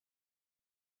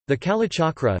The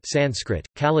Kalachakra Sanskrit,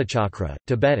 Kalachakra,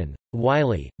 Tibetan,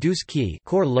 Wylie, Dus Ki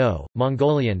Kor Lo,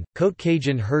 Mongolian, Kot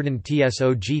Kajin Herden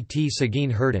Tsogt Sagin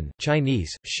Herden,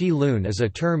 Chinese, Shi Lun is a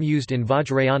term used in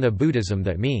Vajrayana Buddhism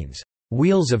that means,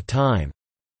 "wheels of time".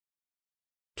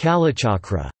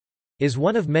 Kalachakra is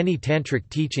one of many tantric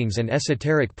teachings and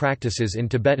esoteric practices in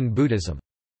Tibetan Buddhism.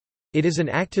 It is an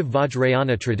active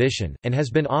Vajrayana tradition, and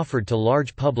has been offered to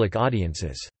large public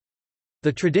audiences.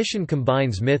 The tradition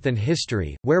combines myth and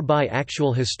history, whereby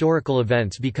actual historical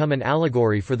events become an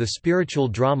allegory for the spiritual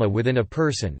drama within a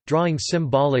person, drawing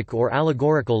symbolic or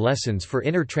allegorical lessons for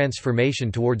inner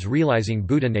transformation towards realizing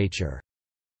Buddha nature.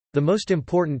 The most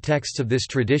important texts of this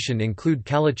tradition include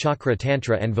Kalachakra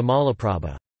Tantra and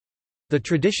Vimalaprabha. The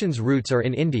tradition's roots are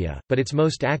in India, but its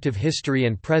most active history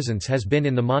and presence has been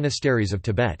in the monasteries of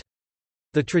Tibet.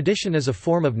 The tradition is a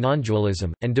form of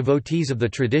non-dualism, and devotees of the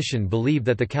tradition believe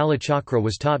that the Kalachakra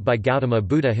was taught by Gautama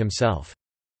Buddha himself.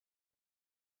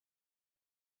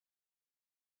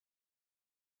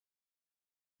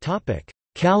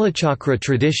 Kalachakra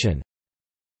tradition.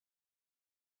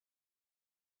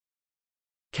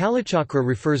 Kalachakra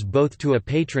refers both to a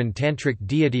patron tantric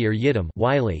deity or yidam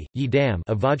Wylie, Yidam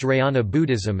of Vajrayana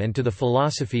Buddhism and to the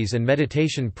philosophies and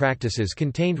meditation practices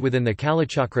contained within the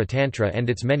Kalachakra Tantra and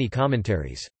its many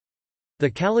commentaries.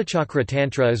 The Kalachakra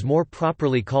Tantra is more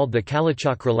properly called the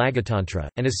Kalachakra Lagatantra,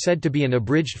 and is said to be an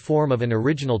abridged form of an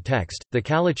original text, the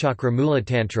Kalachakra Mula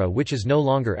Tantra, which is no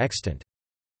longer extant.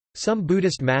 Some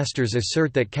Buddhist masters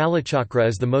assert that Kalachakra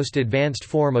is the most advanced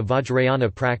form of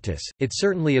Vajrayana practice. It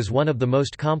certainly is one of the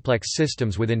most complex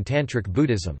systems within Tantric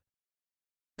Buddhism.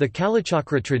 The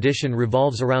Kalachakra tradition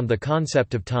revolves around the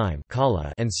concept of time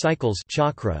kala and cycles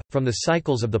chakra, from the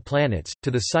cycles of the planets,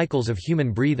 to the cycles of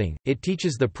human breathing. It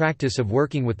teaches the practice of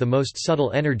working with the most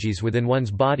subtle energies within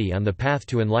one's body on the path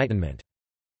to enlightenment.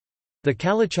 The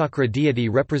Kalachakra deity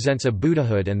represents a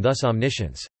Buddhahood and thus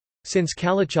omniscience. Since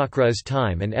Kalachakra is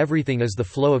time and everything is the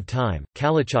flow of time,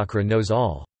 Kalachakra knows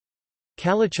all.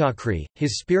 Kalachakri,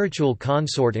 his spiritual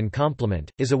consort and complement,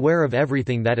 is aware of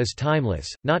everything that is timeless,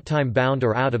 not time-bound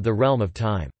or out of the realm of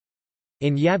time.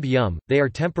 In Yab Yum, they are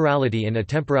temporality and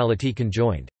atemporality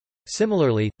conjoined.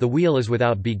 Similarly, the wheel is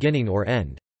without beginning or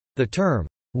end. The term,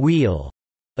 wheel,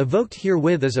 evoked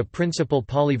herewith is a principal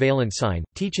polyvalent sign,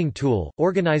 teaching tool,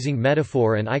 organizing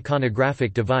metaphor and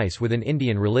iconographic device within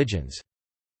Indian religions.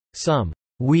 Some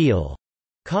wheel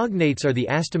cognates are the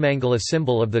Astamangala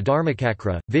symbol of the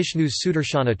Dharmakakra, Vishnu's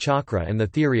Sudarshana chakra and the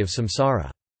theory of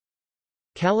samsara.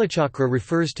 Kalachakra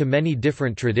refers to many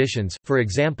different traditions, for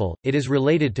example, it is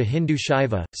related to Hindu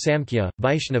Shaiva, Samkhya,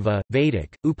 Vaishnava,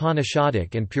 Vedic,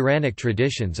 Upanishadic and Puranic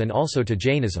traditions and also to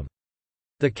Jainism.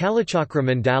 The Kalachakra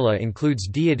mandala includes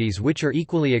deities which are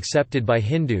equally accepted by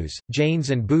Hindus, Jains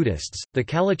and Buddhists. The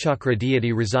Kalachakra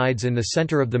deity resides in the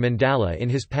center of the mandala in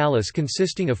his palace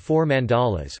consisting of 4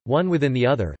 mandalas, one within the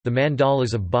other, the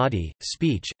mandalas of body,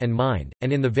 speech, and mind,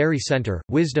 and in the very center,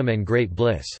 wisdom and great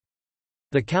bliss.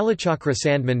 The Kalachakra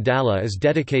sand mandala is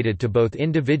dedicated to both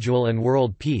individual and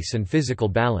world peace and physical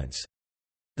balance.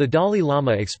 The Dalai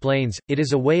Lama explains, it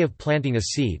is a way of planting a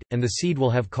seed, and the seed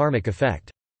will have karmic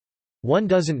effect. One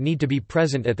doesn't need to be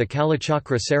present at the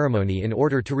Kalachakra ceremony in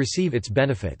order to receive its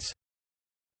benefits.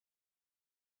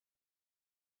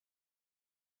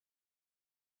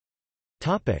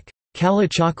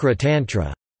 Kalachakra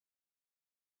Tantra.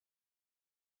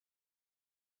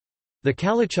 The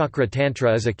Kalachakra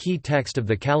Tantra is a key text of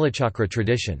the Kalachakra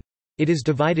tradition. It is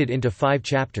divided into 5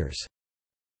 chapters.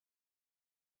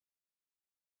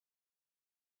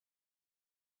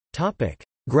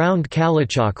 Ground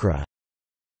Kālacakra.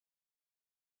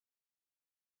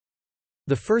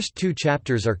 The first 2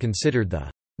 chapters are considered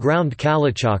the Ground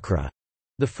Kālacakra.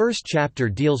 The first chapter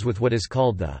deals with what is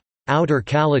called the Outer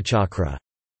Kālachakra,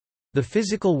 the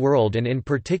physical world and in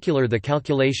particular the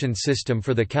calculation system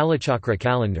for the Kalachakra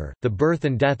calendar, the birth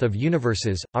and death of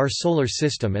universes, our solar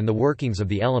system and the workings of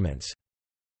the elements.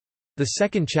 The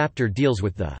second chapter deals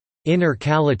with the Inner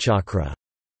Kālachakra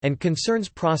and concerns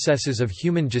processes of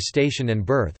human gestation and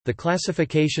birth, the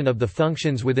classification of the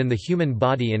functions within the human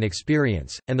body and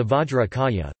experience, and the Vajra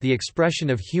Kaya, the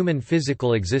expression of human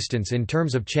physical existence in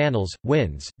terms of channels,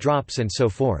 winds, drops and so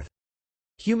forth.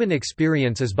 Human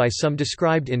experience is by some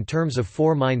described in terms of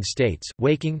 4 mind states,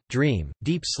 waking, dream,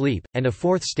 deep sleep, and a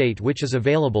 4th state which is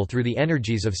available through the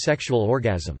energies of sexual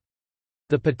orgasm.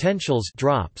 The potentials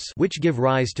drops which give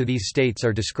rise to these states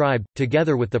are described,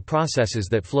 together with the processes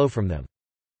that flow from them.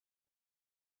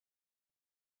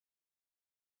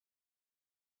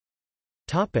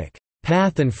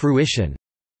 Path and fruition.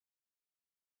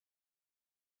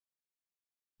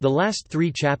 The last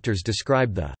 3 chapters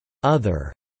describe the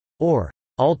other, or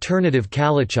alternative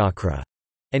Kalachakra,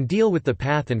 and deal with the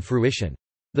path and fruition.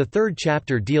 The third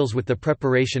chapter deals with the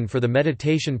preparation for the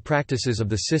meditation practices of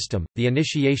the system, the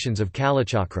initiations of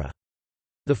Kalachakra.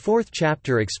 The fourth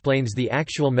chapter explains the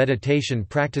actual meditation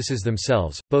practices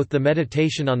themselves, both the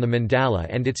meditation on the mandala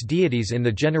and its deities in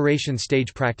the generation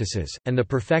stage practices, and the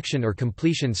perfection or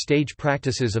completion stage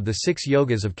practices of the 6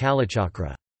 yogas of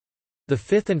Kalachakra. The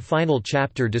fifth and final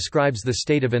chapter describes the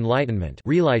state of enlightenment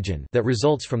that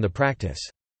results from the practice.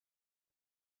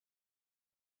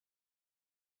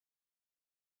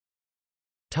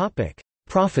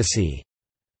 Prophecy.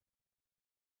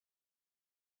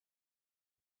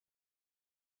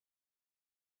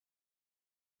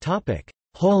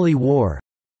 Holy War.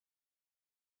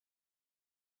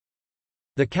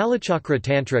 The Kalachakra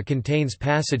Tantra contains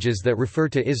passages that refer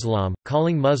to Islam,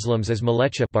 calling Muslims as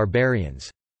malecha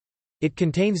barbarians. It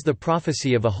contains the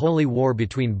prophecy of a holy war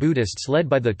between Buddhists led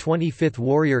by the 25th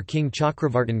warrior king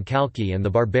Chakravartin Kalki and the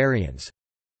barbarians.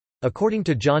 According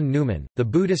to John Newman, the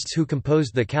Buddhists who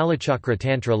composed the Kalachakra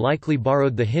Tantra likely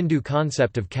borrowed the Hindu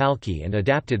concept of Kalki and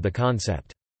adapted the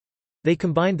concept. They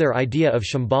combined their idea of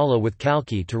Shambhala with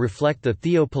Kalki to reflect the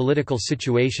theo-political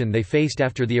situation they faced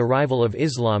after the arrival of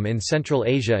Islam in Central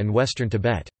Asia and western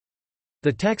Tibet.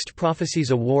 The text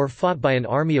prophesies a war fought by an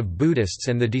army of Buddhists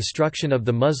and the destruction of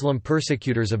the Muslim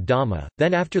persecutors of Dhamma.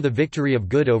 Then after the victory of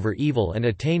good over evil and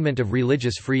attainment of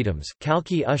religious freedoms,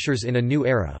 Kalki ushers in a new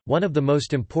era. One of the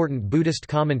most important Buddhist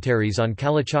commentaries on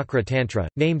Kalachakra Tantra,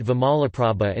 named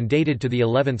Vimalaprabha and dated to the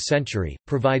 11th century,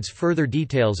 provides further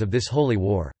details of this holy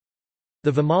war.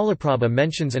 The Vimalaprabha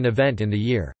mentions an event in the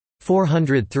year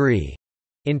 403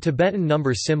 in Tibetan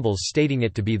number symbols, stating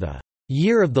it to be the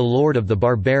year of the Lord of the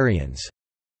Barbarians.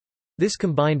 This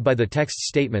combined by the text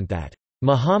statement that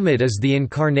Muhammad is the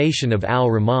incarnation of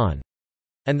al-Rahman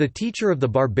and the teacher of the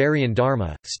barbarian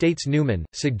Dharma, states Newman,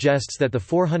 suggests that the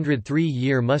 403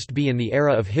 year must be in the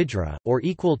era of Hijra, or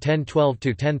equal 1012 to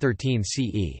 1013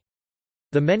 CE.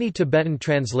 The many Tibetan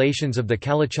translations of the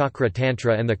Kalachakra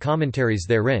Tantra and the commentaries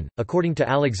therein, according to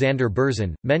Alexander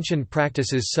Berzin, mention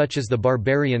practices such as the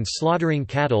barbarians slaughtering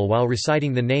cattle while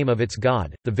reciting the name of its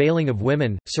god, the veiling of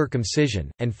women, circumcision,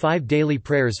 and 5 daily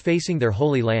prayers facing their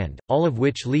holy land, all of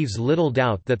which leaves little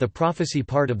doubt that the prophecy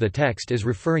part of the text is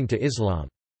referring to Islam.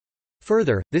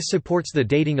 Further, this supports the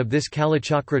dating of this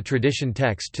Kalachakra tradition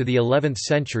text to the 11th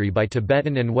century by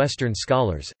Tibetan and Western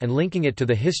scholars, and linking it to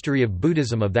the history of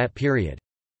Buddhism of that period.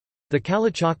 The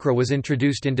Kalachakra was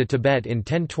introduced into Tibet in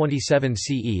 1027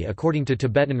 CE according to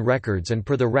Tibetan records and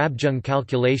per the Rabjung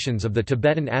calculations of the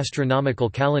Tibetan astronomical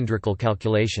calendrical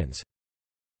calculations.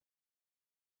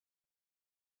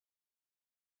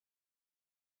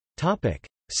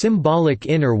 Symbolic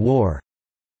inner war.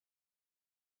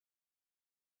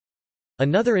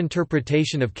 Another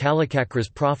interpretation of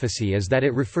Kalachakras prophecy is that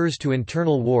it refers to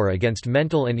internal war against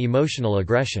mental and emotional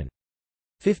aggression.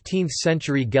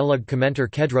 15th-century Gelug commentator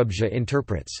Kedrubja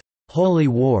interprets holy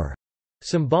war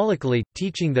symbolically,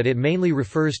 teaching that it mainly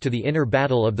refers to the inner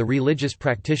battle of the religious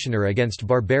practitioner against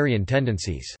barbarian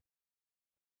tendencies.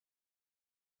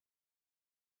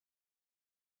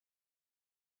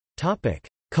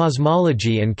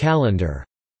 Cosmology and calendar.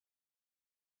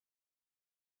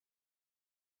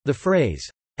 The phrase,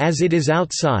 "as it is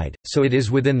outside, so it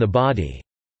is within the body,"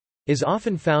 is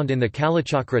often found in the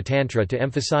Kalachakra Tantra to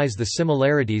emphasize the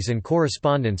similarities and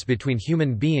correspondence between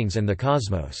human beings and the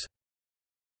cosmos.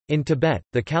 In Tibet,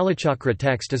 the Kalachakra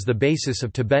text is the basis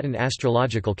of Tibetan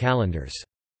astrological calendars.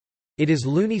 It is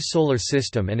luni-solar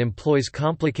system and employs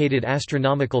complicated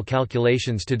astronomical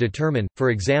calculations to determine,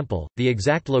 for example, the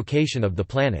exact location of the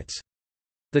planets.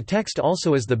 The text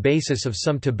also is the basis of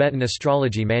some Tibetan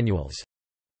astrology manuals.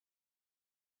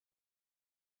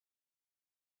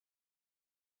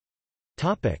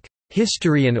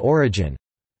 History and origin.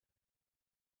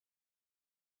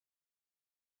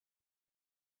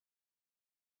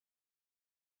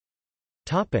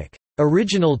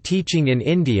 Original teaching in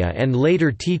India and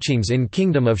later teachings in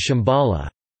Kingdom of Shambhala.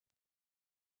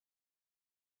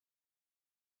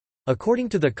 According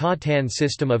to the Ka-Tan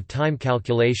system of time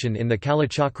calculation in the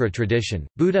Kalachakra tradition,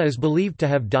 Buddha is believed to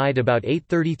have died about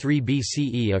 833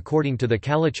 BCE. According to the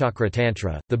Kalachakra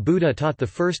Tantra, the Buddha taught the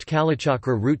first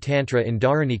Kalachakra root Tantra in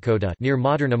Dharanikota near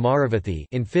modern Amaravathi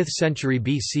in 5th century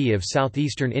BC of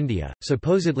southeastern India,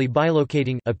 supposedly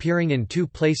bilocating appearing in 2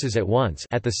 places at once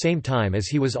at the same time as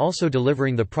he was also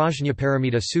delivering the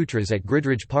Prajnaparamita Sutras at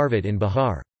Gridraj Parvat in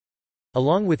Bihar.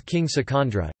 Along with King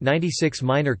Sikandra, 96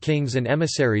 minor kings and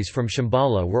emissaries from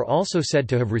Shambhala were also said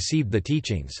to have received the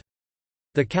teachings.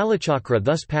 The Kalachakra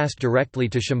thus passed directly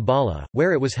to Shambhala,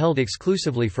 where it was held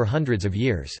exclusively for hundreds of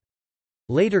years.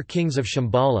 Later kings of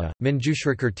Shambhala,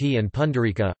 Manjushrakirti and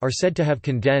Pundarika, are said to have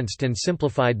condensed and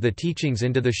simplified the teachings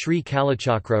into the Sri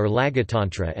Kalachakra or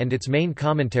Lagatantra and its main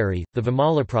commentary, the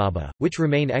Vimalaprabha, which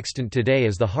remain extant today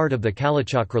as the heart of the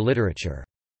Kalachakra literature.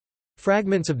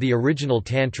 Fragments of the original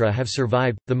Tantra have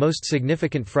survived. The most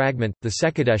significant fragment, the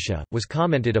Sekadesha, was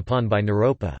commented upon by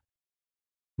Naropa.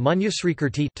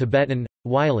 Manjusrikirti Tibetan,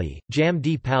 Wylie, Jam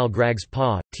Pal Grags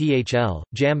Pa, Thl,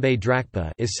 Jambe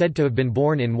Drakpa is said to have been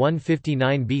born in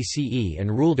 159 BCE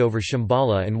and ruled over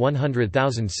Shambhala and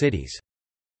 100,000 cities.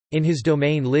 In his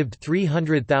domain lived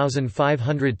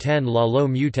 300,510 Lalo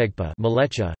Mutegpa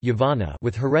Malecha, Yavana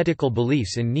with heretical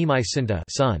beliefs in Nimai Sinta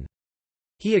sun.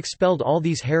 He expelled all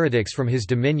these heretics from his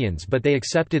dominions, but they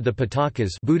accepted the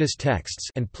Pitakas Buddhist texts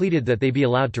and pleaded that they be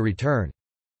allowed to return.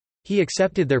 He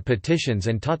accepted their petitions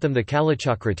and taught them the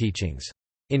Kalachakra teachings.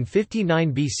 In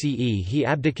 59 BCE he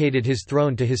abdicated his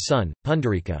throne to his son,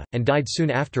 Pundarika, and died soon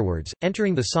afterwards,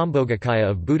 entering the Sambhogakaya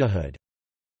of Buddhahood.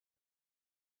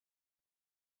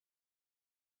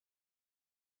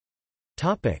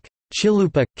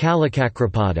 Chilupa,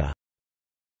 Kālacakrapada.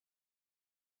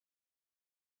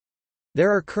 There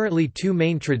are currently two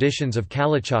main traditions of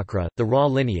Kalachakra, the Ra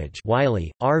lineage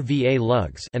Wylie, Rva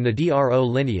Lugs and the Dro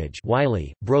lineage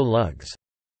Wylie, Bro Lugs.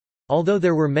 Although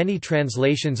there were many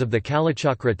translations of the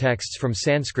Kalachakra texts from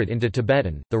Sanskrit into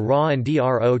Tibetan, the Ra and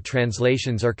Dro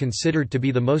translations are considered to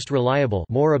be the most reliable.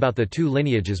 More about the two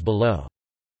lineages below.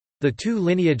 The two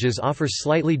lineages offer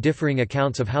slightly differing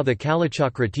accounts of how the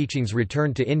Kalachakra teachings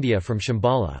returned to India from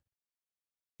Shambhala.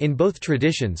 In both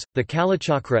traditions, the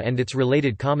Kalachakra and its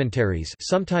related commentaries,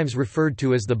 sometimes referred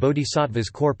to as the Bodhisattva's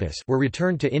corpus, were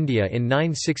returned to India in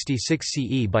 966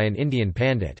 CE by an Indian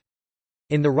Pandit.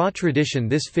 In the Ra tradition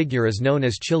this figure is known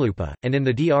as Chilupa, and in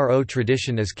the Dro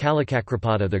tradition as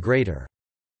Kālacakrapada the Greater.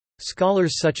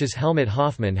 Scholars such as Helmut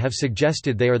Hoffmann have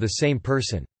suggested they are the same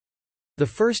person. The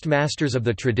first masters of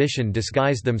the tradition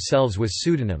disguised themselves with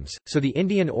pseudonyms, so the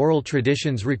Indian oral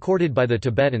traditions recorded by the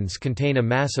Tibetans contain a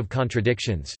mass of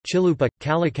contradictions. Chilupa,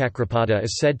 Kālacakrapada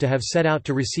is said to have set out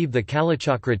to receive the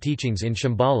Kalachakra teachings in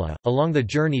Shambhala, along the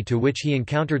journey to which he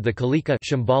encountered the Kalika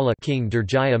Shambhala king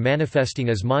Durjaya manifesting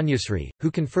as Manjusri,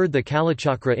 who conferred the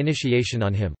Kalachakra initiation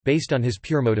on him, based on his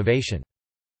pure motivation.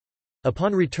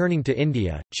 Upon returning to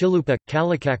India, Chilupa,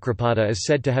 Kālacakrapada is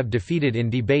said to have defeated in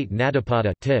debate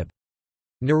Nadapada Tib.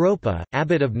 Naropa,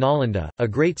 abbot of Nalanda, a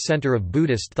great centre of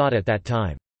Buddhist thought at that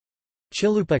time.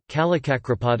 Chilupa,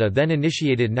 Kālacakrapada then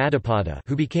initiated Nadapada,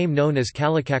 who became known as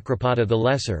Kālacakrapada the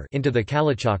Lesser, into the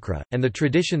Kalachakra, and the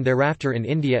tradition thereafter in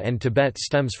India and Tibet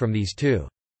stems from these two.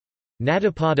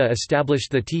 Nadapada established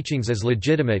the teachings as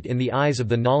legitimate in the eyes of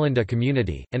the Nalanda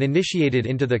community, and initiated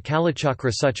into the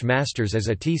Kalachakra such masters as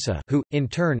Atisa, who, in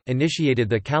turn, initiated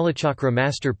the Kalachakra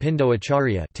master Pindo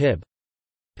Acharya Tib.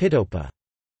 Pitopa.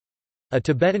 A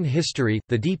Tibetan history,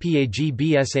 the Dpag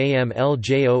Bsam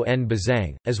Ljon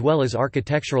Bazang, as well as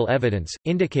architectural evidence,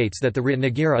 indicates that the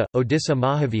Ratnagiri, Odisha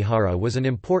Mahavihara was an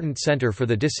important centre for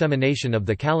the dissemination of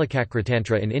the Kalachakra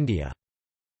Tantra in India.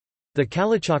 The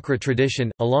Kalachakra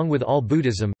tradition, along with all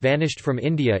Buddhism, vanished from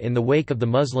India in the wake of the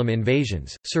Muslim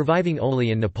invasions, surviving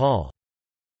only in Nepal.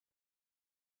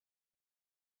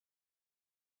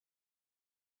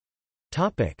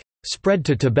 Spread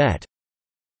to Tibet.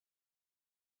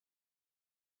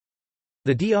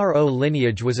 The Dro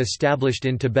lineage was established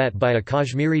in Tibet by a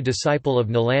Kashmiri disciple of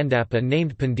Nalandapa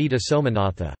named Pandita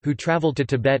Somanatha, who travelled to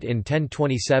Tibet in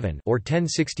 1027 or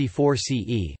 1064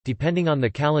 CE, depending on the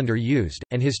calendar used,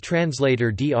 and his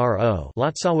translator Dro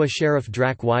Lotsawa Sharif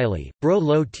Drak Wylie, Bro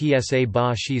Lo Tsa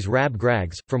Ba Shis Rab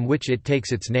Grags, from which it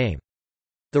takes its name.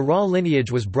 The Ra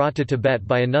lineage was brought to Tibet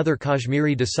by another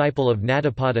Kashmiri disciple of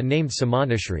Nadapada named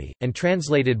Samanishri, and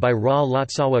translated by Ra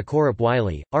Lotsawa Korup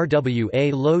Wylie,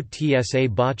 Rwa Lo Tsa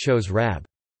Ba Chos Rab.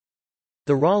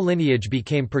 The Ra lineage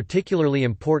became particularly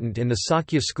important in the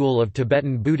Sakya school of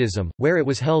Tibetan Buddhism, where it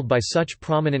was held by such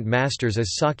prominent masters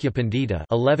as Sakya Pandita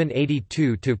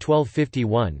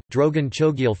 (1182–1251), Drogon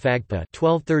Chogyal Phagpa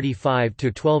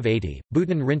 (1235–1280),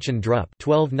 Bhutan Rinchen Drup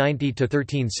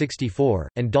 (1290–1364),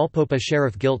 and Dalpopa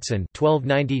Sharif Giltsen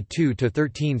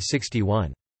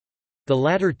 (1292–1361). The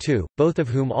latter two, both of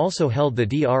whom also held the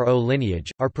Dro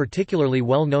lineage, are particularly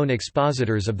well-known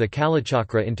expositors of the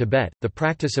Kalachakra in Tibet, the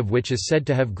practice of which is said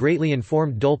to have greatly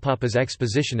informed Dolpopa's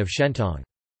exposition of Shentong.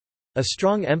 A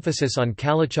strong emphasis on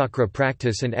Kalachakra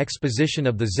practice and exposition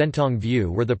of the Zentong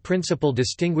view were the principal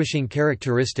distinguishing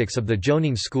characteristics of the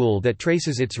Jonang school that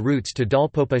traces its roots to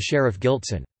Dalpopa Sharif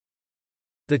Giltsen.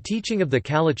 The teaching of the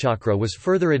Kalachakra was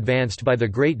further advanced by the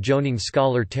great Jonang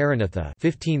scholar Taranatha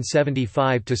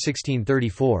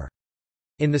 (1575–1634).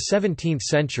 In the 17th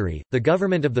century, the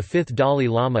government of the 5th Dalai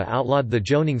Lama outlawed the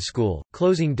Jonang school,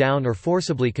 closing down or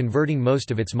forcibly converting most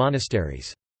of its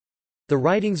monasteries. The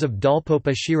writings of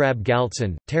Dalpopa Shirab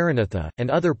Galtsen, Taranatha,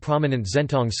 and other prominent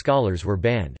Zentong scholars were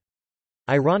banned.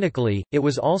 Ironically, it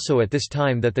was also at this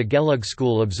time that the Gelug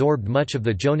school absorbed much of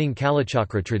the Jonang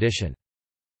Kālacakra tradition.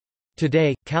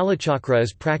 Today, Kalachakra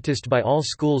is practiced by all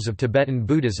schools of Tibetan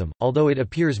Buddhism, although it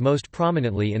appears most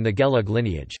prominently in the Gelug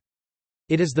lineage.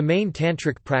 It is the main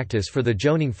tantric practice for the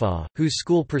Jonangpa, whose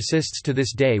school persists to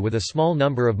this day with a small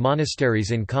number of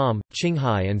monasteries in Kham,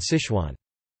 Qinghai and Sichuan.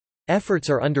 Efforts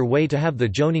are underway to have the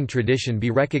Jonang tradition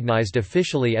be recognized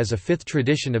officially as a fifth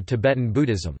tradition of Tibetan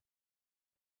Buddhism.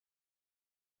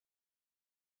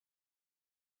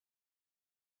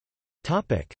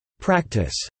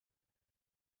 Practice.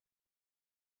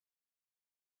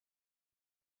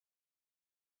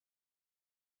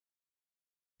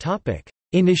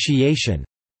 Initiation.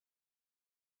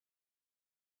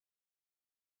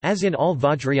 As in all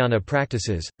Vajrayana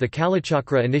practices, the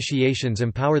Kalachakra initiations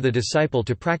empower the disciple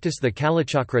to practice the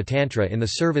Kalachakra Tantra in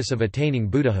the service of attaining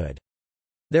Buddhahood.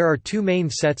 There are two main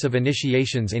sets of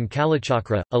initiations in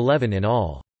Kalachakra, 11 in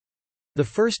all. The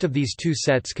first of these two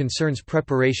sets concerns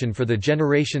preparation for the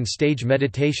generation stage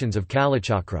meditations of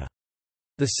Kalachakra.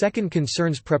 The second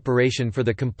concerns preparation for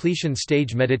the completion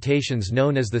stage meditations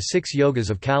known as the 6 yogas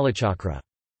of Kalachakra.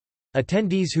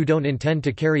 Attendees who don't intend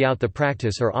to carry out the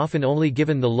practice are often only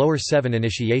given the lower 7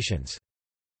 initiations.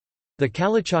 The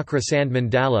Kalachakra Sand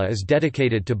Mandala is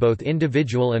dedicated to both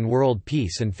individual and world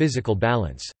peace and physical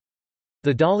balance.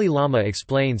 The Dalai Lama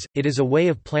explains, it is a way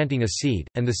of planting a seed,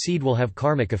 and the seed will have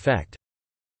karmic effect.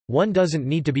 One doesn't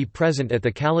need to be present at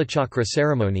the Kalachakra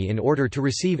ceremony in order to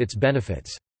receive its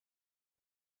benefits.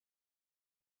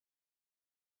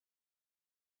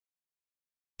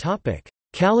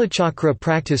 Kalachakra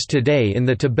practice today in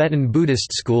the Tibetan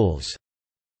Buddhist schools.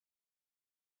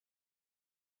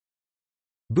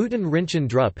 Bhutan Rinchen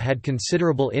Drup had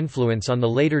considerable influence on the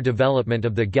later development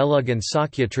of the Gelug and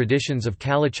Sakya traditions of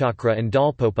Kalachakra and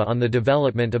Dalpopa on the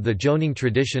development of the Jonang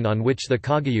tradition on which the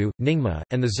Kagyu, Nyingma,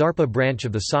 and the Zarpa branch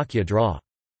of the Sakya draw.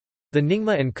 The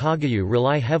Nyingma and Kagyu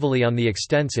rely heavily on the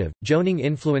extensive,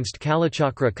 Jonang-influenced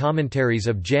Kalachakra commentaries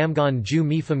of Jamgon Ju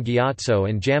Mipham Gyatso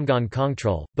and Jamgon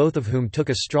Kongtrul, both of whom took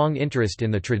a strong interest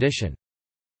in the tradition.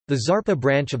 The Zarpa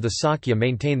branch of the Sakya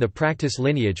maintain the practice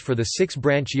lineage for the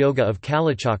 6-branch yoga of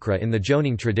Kalachakra in the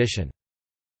Jonang tradition.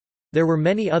 There were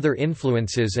many other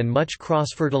influences and much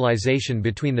cross-fertilization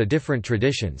between the different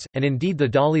traditions, and indeed the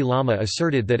Dalai Lama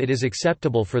asserted that it is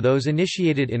acceptable for those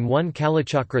initiated in one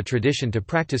Kalachakra tradition to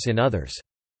practice in others.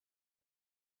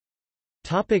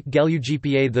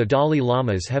 Gelugpa. The Dalai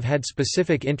Lamas have had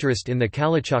specific interest in the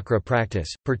Kalachakra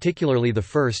practice, particularly the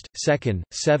 1st, 2nd,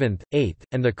 7th, 8th,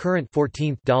 and the current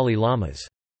 14th Dalai Lamas.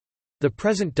 The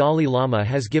present Dalai Lama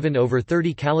has given over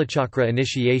 30 Kalachakra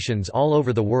initiations all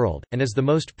over the world, and is the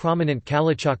most prominent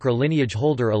Kalachakra lineage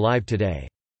holder alive today.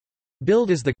 Billed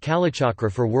as the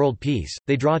Kalachakra for world peace,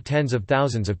 they draw tens of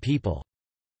thousands of people.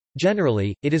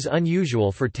 Generally, it is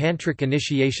unusual for tantric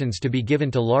initiations to be given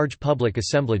to large public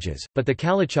assemblages, but the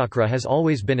Kalachakra has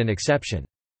always been an exception.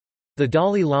 The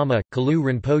Dalai Lama, Kalu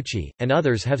Rinpoche, and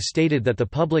others have stated that the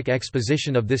public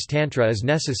exposition of this tantra is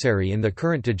necessary in the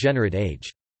current degenerate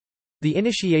age. The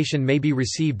initiation may be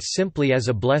received simply as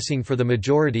a blessing for the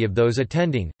majority of those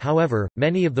attending, however,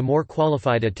 many of the more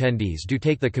qualified attendees do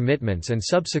take the commitments and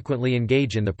subsequently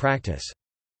engage in the practice.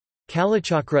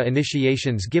 Kalachakra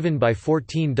initiations given by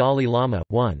 14 Dalai Lama,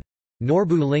 1.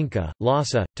 Norbu Linka,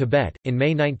 Lhasa, Tibet, in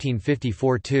May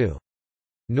 1954. 2.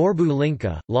 Norbu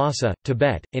Linka, Lhasa,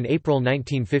 Tibet, in April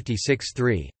 1956.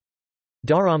 3.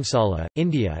 Dharamsala,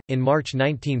 India, in March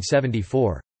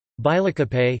 1974.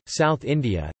 Bilakapay, South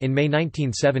India, in May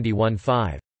 1971.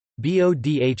 5.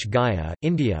 Bodh Gaya,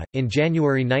 India, in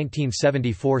January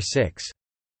 1974. 6.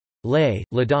 Leh,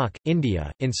 Ladakh,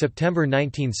 India, in September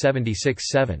 1976.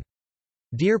 7.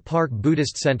 Deer Park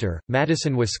Buddhist Center,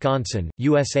 Madison, Wisconsin,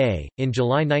 USA, in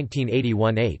July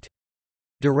 1981. 8.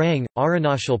 Durang,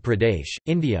 Arunachal Pradesh,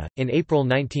 India, in April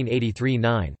 1983.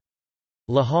 9.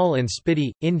 Lahal and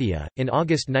Spiti, India, in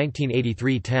August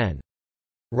 1983. 10.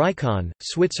 Rikon,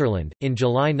 Switzerland, in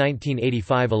July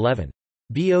 1985. 11.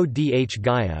 Bodh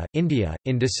Gaya, India,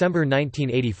 in December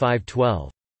 1985.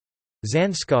 12.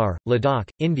 Zanskar, Ladakh,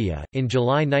 India, in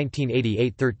July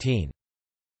 1988. 13.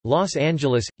 Los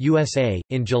Angeles, USA,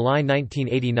 in July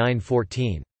 1989.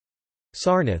 14.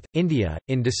 Sarnath, India,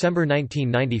 in December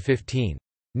 1990. 15.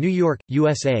 New York,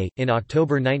 USA, in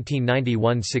October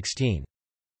 1991. 16.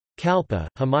 Kalpa,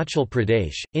 Himachal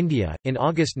Pradesh, India, in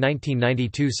August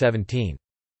 1992. 17.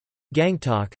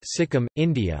 Gangtok, Sikkim,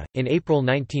 India, in April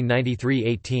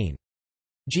 1993–18.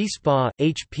 G. Spa,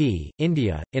 H.P.,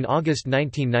 India, in August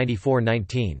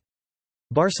 1994–19.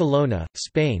 Barcelona,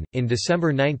 Spain, in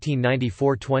December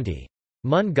 1994–20.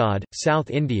 Mungad, South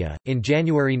India, in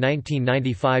January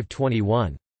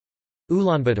 1995–21.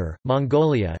 Ulaanbaatar,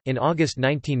 Mongolia, in August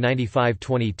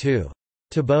 1995–22.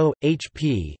 Tabo,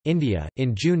 H.P., India,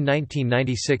 in June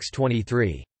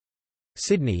 1996–23.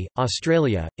 Sydney,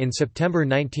 Australia, in September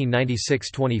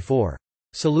 1996–24.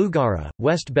 Salugara,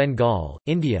 West Bengal,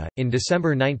 India, in December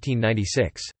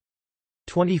 1996.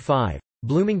 25.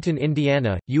 Bloomington,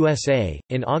 Indiana, USA,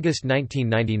 in August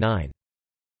 1999.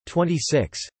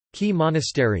 26. Key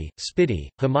Monastery, Spiti,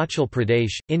 Himachal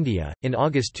Pradesh, India, in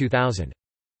August 2000.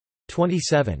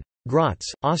 27. Graz,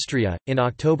 Austria, in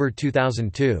October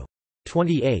 2002.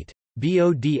 28.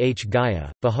 Bodh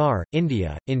Gaya, Bihar,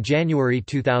 India, in January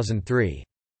 2003.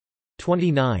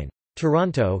 29.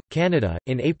 Toronto, Canada,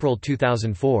 in April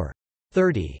 2004.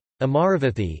 30.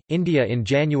 Amaravathi, India, in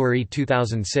January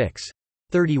 2006.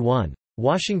 31.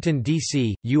 Washington,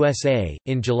 D.C., USA,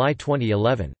 in July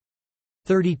 2011.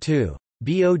 32.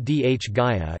 Bodh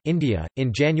Gaya, India,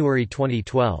 in January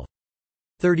 2012.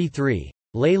 33.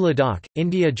 Leh Ladakh,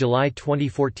 India, July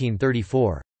 2014.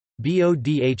 34.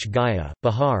 Bodh Gaya,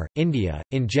 Bihar, India,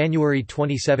 in January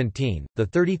 2017. The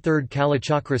 33rd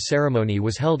Kalachakra ceremony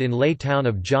was held in Leh town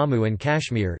of Jammu and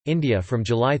Kashmir, India from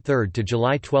July 3 to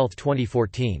July 12,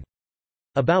 2014.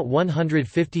 About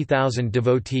 150,000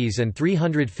 devotees and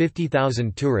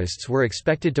 350,000 tourists were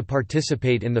expected to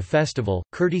participate in the festival.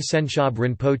 Kirti Senshab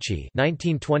Rinpoche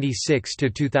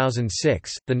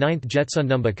 (1926–2006), the 9th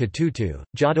Jetsundumba Katutu,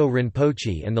 Jado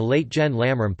Rinpoche, and the late Gen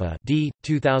Lamrimpa (d.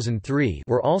 2003)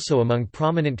 were also among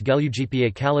prominent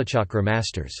Gelugpa Kalachakra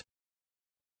masters.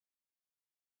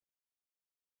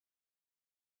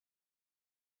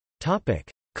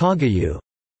 Topic: Kagyu.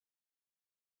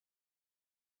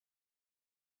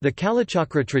 The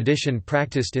Kalachakra tradition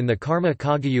practiced in the Karma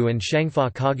Kagyu and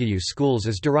Shangpa Kagyu schools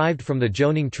is derived from the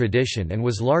Jonang tradition and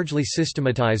was largely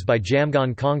systematized by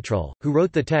Jamgon Kongtrul, who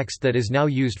wrote the text that is now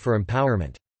used for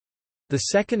empowerment. The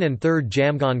second and third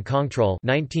Jamgon Kongtrul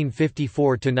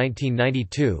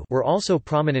 (1954–1992) were also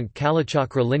prominent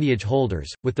Kalachakra lineage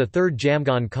holders, with the third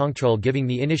Jamgon Kongtrul giving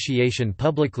the initiation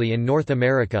publicly in North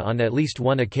America on at least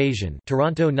one occasion.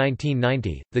 Toronto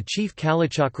 1990. The chief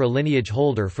Kalachakra lineage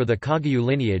holder for the Kagyu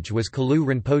lineage was Kalu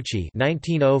Rinpoche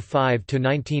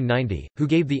 (1905–1990), who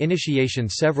gave the initiation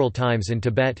several times in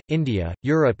Tibet, India,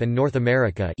 Europe, and North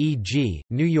America, e.g.,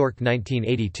 New York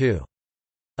 1982.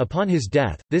 Upon his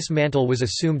death, this mantle was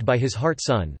assumed by his heart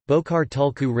son, Bokhar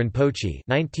Tulku Rinpoche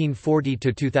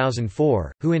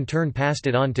 (1940–2004), who in turn passed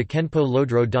it on to Khenpo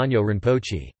Lodro Danyo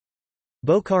Rinpoche.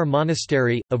 Bokhar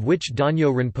Monastery, of which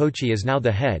Danyo Rinpoche is now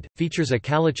the head, features a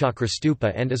Kalachakra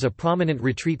stupa and is a prominent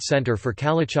retreat center for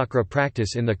Kalachakra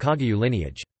practice in the Kagyu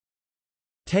lineage.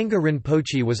 Tenga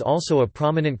Rinpoche was also a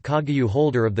prominent Kagyu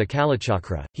holder of the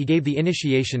Kalachakra. He gave the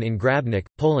initiation in Grabnik,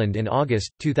 Poland in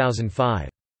August 2005.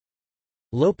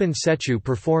 Lopan Sechu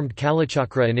performed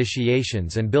Kalachakra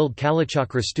initiations and built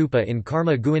Kalachakra stupa in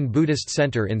Karma Guin Buddhist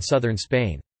Center in southern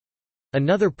Spain.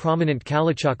 Another prominent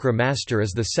Kalachakra master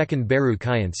is the second Beru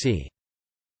Khyentse.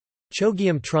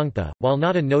 Chogyam Trungpa, while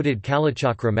not a noted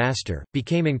Kalachakra master,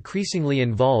 became increasingly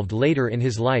involved later in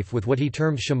his life with what he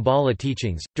termed Shambhala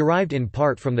teachings, derived in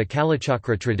part from the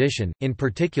Kalachakra tradition, in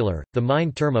particular, the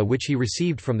mind terma which he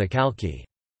received from the Kalki.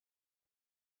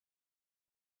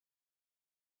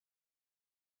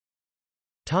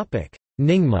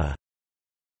 Nyingma.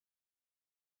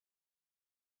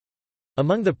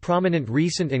 Among the prominent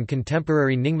recent and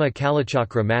contemporary Nyingma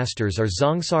Kalachakra masters are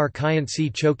Dzongsar Khyentse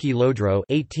Choki Lodro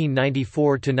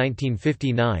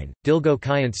 (1894–1959), Dilgo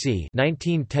Khyentse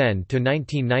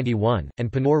 (1910–1991),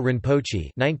 and Panor Rinpoche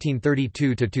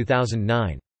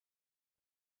 (1932–2009).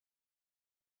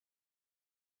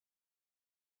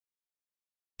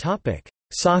 Topic: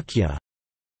 Sakya.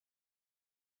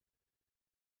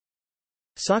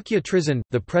 Sakya Trizin,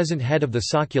 the present head of the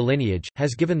Sakya lineage,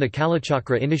 has given the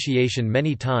Kalachakra initiation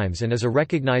many times and is a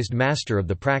recognized master of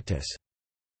the practice.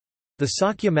 The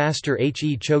Sakya master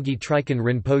He Chogi Trikun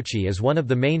Rinpoche is one of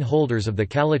the main holders of the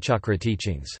Kalachakra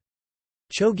teachings.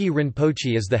 Chogi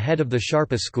Rinpoche is the head of the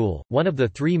Sharpa school, one of the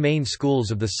three main schools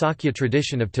of the Sakya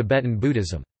tradition of Tibetan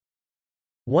Buddhism.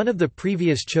 One of the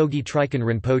previous Chogi Trikun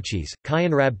Rinpoches,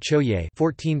 Khyonrab Choye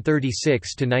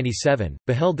 (1436–97),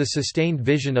 beheld the sustained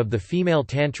vision of the female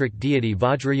tantric deity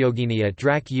Vajrayogini at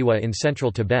Drak Yua in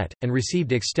central Tibet, and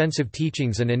received extensive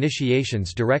teachings and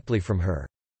initiations directly from her.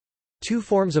 Two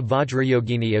forms of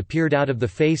Vajrayogini appeared out of the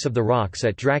face of the rocks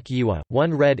at Drak Yiwa,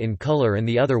 one red in color and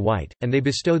the other white, and they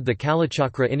bestowed the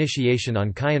Kalachakra initiation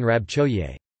on Kyanrab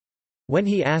Choye. When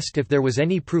he asked if there was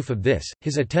any proof of this,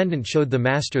 his attendant showed the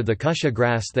master the kusha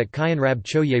grass that Kyanrab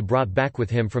Choye brought back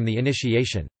with him from the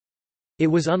initiation. It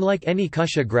was unlike any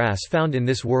kusha grass found in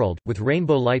this world, with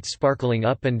rainbow lights sparkling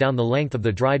up and down the length of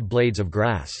the dried blades of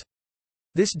grass.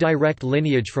 This direct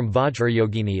lineage from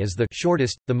Vajrayogini is the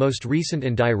shortest, the most recent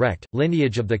and direct,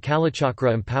 lineage of the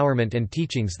Kalachakra empowerment and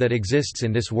teachings that exists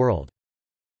in this world.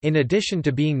 In addition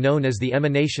to being known as the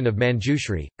emanation of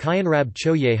Manjushri, Kyanrab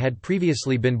Choye had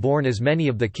previously been born as many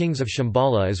of the kings of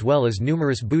Shambhala as well as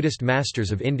numerous Buddhist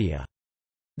masters of India.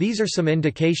 These are some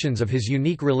indications of his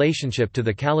unique relationship to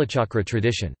the Kalachakra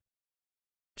tradition.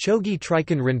 Chogi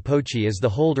Trikun Rinpoche is the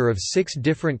holder of 6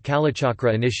 different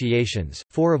Kalachakra initiations,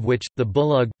 4 of which, the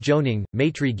Bulug, Jonang,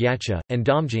 Maitri Gyatso, and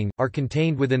Damjing, are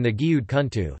contained within the Gyud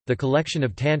Kuntu, the collection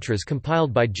of tantras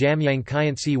compiled by Jamyang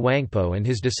Khyentse Wangpo and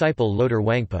his disciple Loder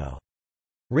Wangpo.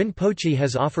 Rinpoche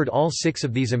has offered all 6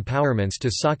 of these empowerments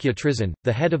to Sakya Trizin,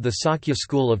 the head of the Sakya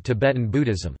school of Tibetan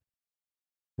Buddhism.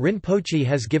 Rinpoche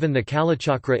has given the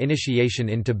Kalachakra initiation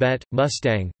in Tibet,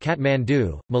 Mustang,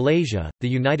 Kathmandu, Malaysia, the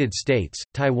United States,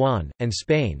 Taiwan, and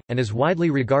Spain, and is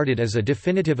widely regarded as a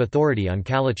definitive authority on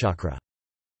Kalachakra.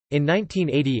 In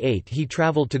 1988 he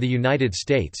traveled to the United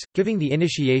States, giving the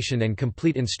initiation and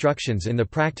complete instructions in the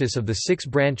practice of the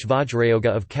 6-branch Vajrayoga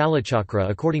of Kalachakra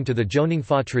according to the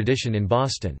Jonang tradition in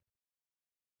Boston.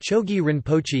 Chogi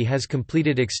Rinpoche has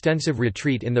completed extensive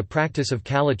retreat in the practice of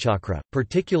Kalachakra,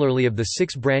 particularly of the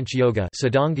 6-branch yoga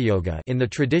in the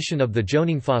tradition of the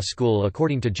Jonang school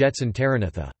according to Jetsun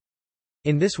Taranatha.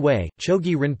 In this way,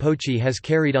 Chogi Rinpoche has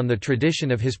carried on the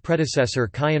tradition of his predecessor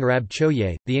Kyanrab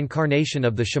Choye, the incarnation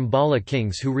of the Shambhala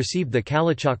kings who received the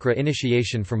Kalachakra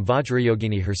initiation from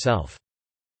Vajrayogini herself.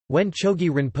 When Chogi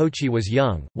Rinpoche was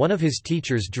young, one of his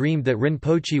teachers dreamed that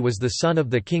Rinpoche was the son of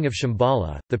the king of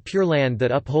Shambhala, the Pure Land that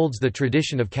upholds the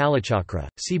tradition of Kalachakra.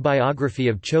 See biography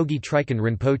of Chogi Trikun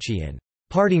Rinpoche in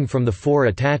Parting from the Four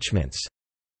Attachments.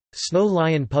 Snow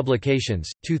Lion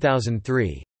Publications,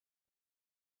 2003.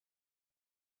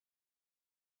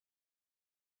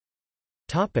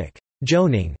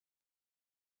 Jonang.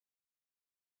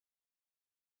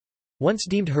 Once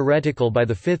deemed heretical by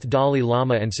the 5th Dalai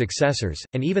Lama and successors,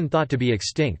 and even thought to be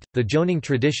extinct, the Jonang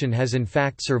tradition has in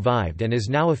fact survived and is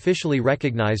now officially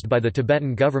recognized by the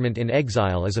Tibetan government in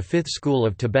exile as a 5th school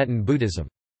of Tibetan Buddhism.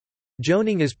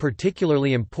 Jonang is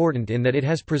particularly important in that it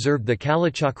has preserved the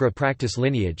Kalachakra practice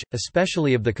lineage,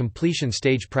 especially of the completion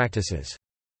stage practices.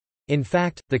 In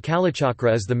fact, the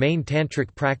Kalachakra is the main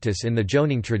tantric practice in the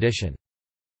Jonang tradition.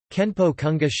 Khenpo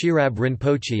Kunga Shirab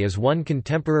Rinpoche is one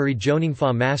contemporary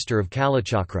Jonangfa master of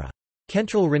Kalachakra.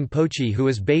 Khentrul Rinpoche, who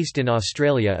is based in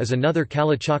Australia, is another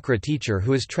Kalachakra teacher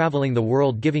who is travelling the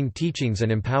world giving teachings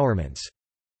and empowerments.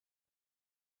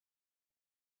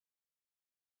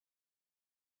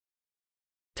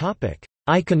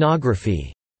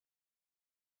 Iconography.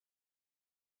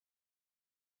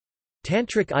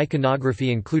 Tantric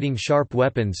iconography including sharp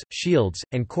weapons, shields,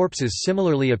 and corpses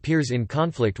similarly appears in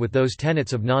conflict with those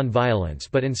tenets of non-violence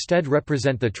but instead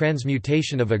represent the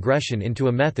transmutation of aggression into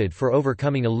a method for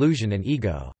overcoming illusion and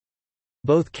ego.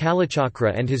 Both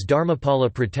Kalachakra and his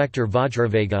Dharmapala protector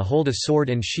Vajravega hold a sword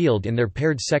and shield in their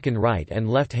paired second right and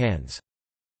left hands.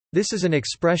 This is an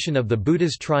expression of the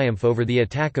Buddha's triumph over the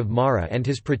attack of Mara and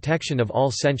his protection of all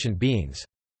sentient beings.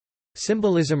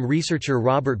 Symbolism researcher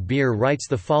Robert Beer writes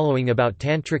the following about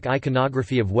tantric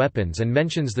iconography of weapons and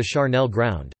mentions the charnel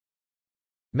ground.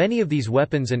 Many of these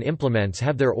weapons and implements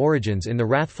have their origins in the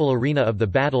wrathful arena of the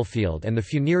battlefield and the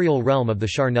funereal realm of the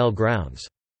charnel grounds.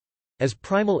 As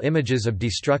primal images of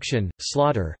destruction,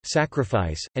 slaughter,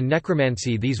 sacrifice, and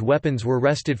necromancy, these weapons were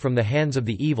wrested from the hands of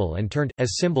the evil and turned,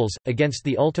 as symbols, against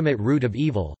the ultimate root of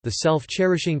evil, the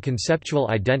self-cherishing conceptual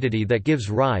identity that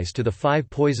gives rise to the 5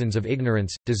 poisons of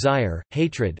ignorance, desire,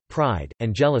 hatred, pride,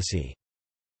 and jealousy.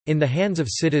 In the hands of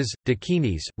siddhas,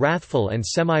 dakinis, wrathful and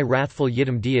semi-wrathful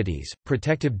yidam deities,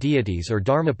 protective deities or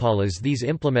dharmapalas, these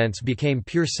implements became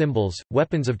pure symbols,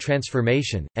 weapons of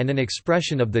transformation, and an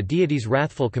expression of the deity's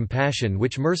wrathful compassion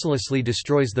which mercilessly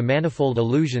destroys the manifold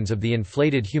illusions of the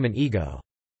inflated human ego.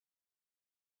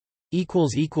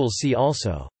 See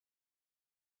also